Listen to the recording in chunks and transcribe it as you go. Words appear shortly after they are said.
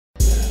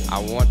I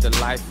want the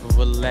life of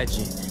a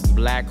legend.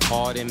 Black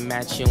heart and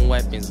matching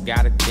weapons.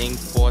 Got a thing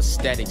for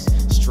aesthetics.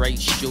 Straight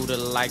shooter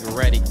like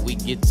Reddick. We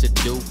get to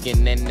Duke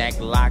and then that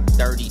Glock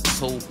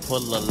 32.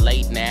 Pull a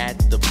late now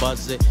at the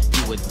buzzer.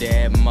 You a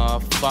dead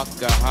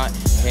motherfucker, hunt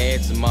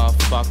heads,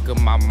 motherfucker.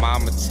 My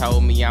mama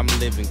told me I'm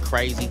living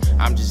crazy.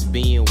 I'm just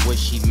being what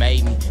she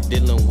made me.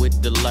 Dealing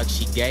with the luck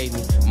she gave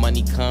me.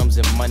 Money comes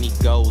and money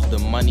goes. The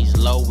money's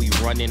low, we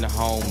running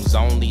homes.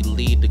 Only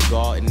lead the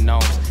garden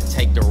gnomes.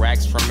 Take the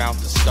racks from out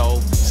the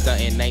stove.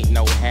 Stuntin' ain't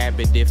no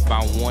habit. If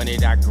I want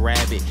it, I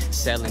grab it.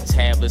 Selling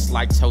tablets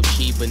like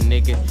Toshiba,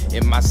 nigga.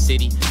 In my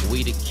city,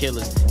 we the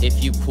killers.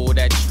 If you pull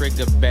that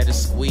trigger, better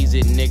squeeze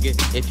it, nigga.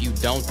 If you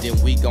don't, then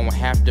we gon'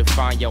 have to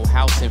find your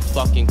house and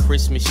fucking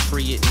Christmas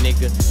tree it,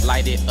 nigga.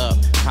 Light it up,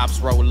 cops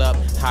roll up,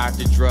 hide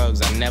the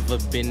drugs. I never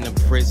been to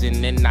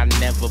prison and I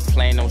never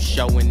plan on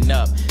showing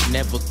up.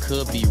 Never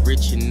could be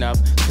rich enough,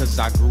 cause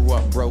I grew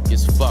up broke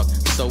as fuck.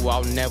 So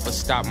I'll never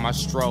stop my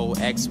stroll.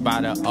 X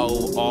by the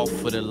O, all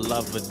for the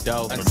love of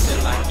dough.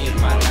 Until I get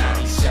my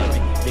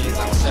 97, means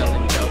I'm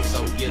selling dope.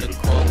 So get a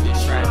quote, the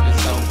trap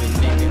is open,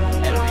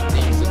 nigga.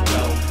 Everything's a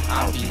go.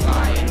 I'll be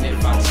lying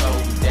if I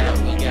told you that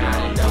we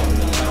got it on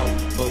the low.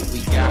 But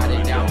we got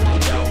it out the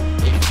door.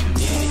 If you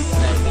need it,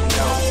 let me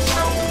know.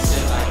 So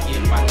until I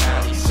get my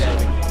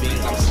 97,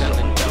 means I'm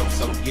selling dope.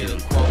 So get a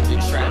quote, the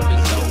trap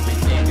is open,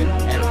 nigga.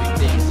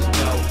 Everything's a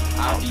go.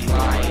 I'll be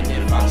lying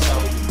if I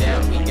told you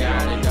that we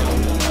got it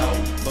on the low.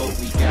 But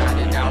we got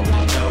it out the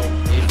door.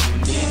 If you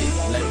need it,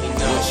 let me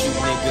know. What you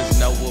niggas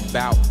know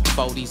about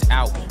 40s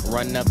out,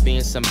 run up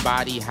in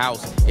somebody's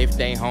house. If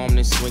they home,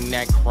 then swing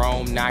that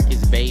chrome, knock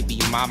his baby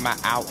mama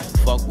out.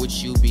 Fuck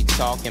what you be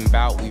talking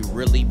about. We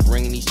really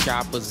bring these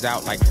choppers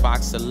out like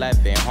Fox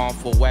 11.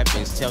 Harmful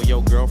weapons. Tell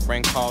your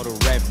girlfriend, call the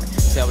reverend.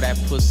 Tell that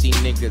pussy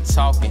nigga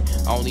talking.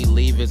 Only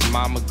leave his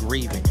mama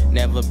grieving.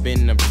 Never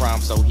been to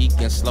prom, so he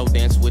can slow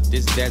dance with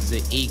this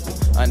desert eagle.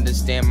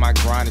 Understand my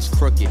grind is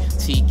crooked.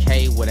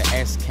 TK with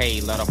a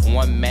SK. Let off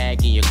one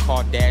mag in your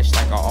car dash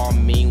like a all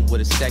mean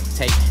with a sec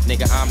tape.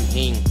 Nigga,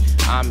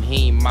 I'm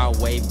him, my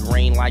wave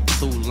green like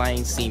 2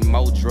 lanes. Seen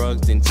more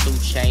drugs than 2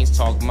 chains.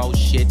 Talk more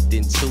shit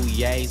than 2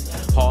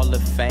 yays. Hall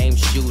of Fame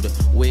shooter,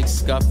 wig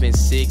scuffing,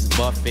 6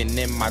 buffing.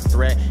 And my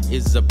threat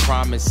is a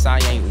promise. I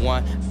ain't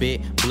one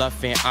bit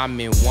bluffing. I'm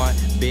in one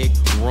big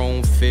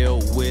room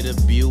filled with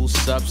abused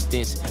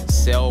substance.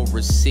 Sell,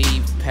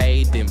 receive,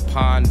 paid, then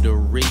ponder,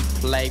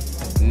 replay.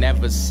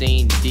 Never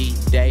seen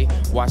D-Day.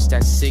 Watch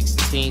that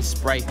 16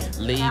 spray.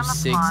 Leave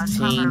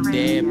 16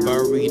 dead,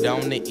 buried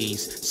on the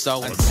east.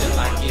 So until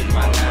I get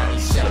my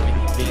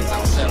 97, means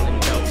I'm selling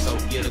dope. So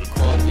get a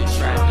quote, the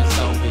trap is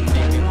open,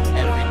 nigga.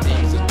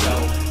 Everything's a go.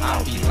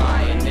 I'll be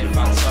lying if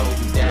I told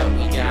you that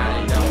we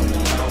got it on the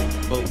low.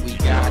 But we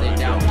got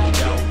it out the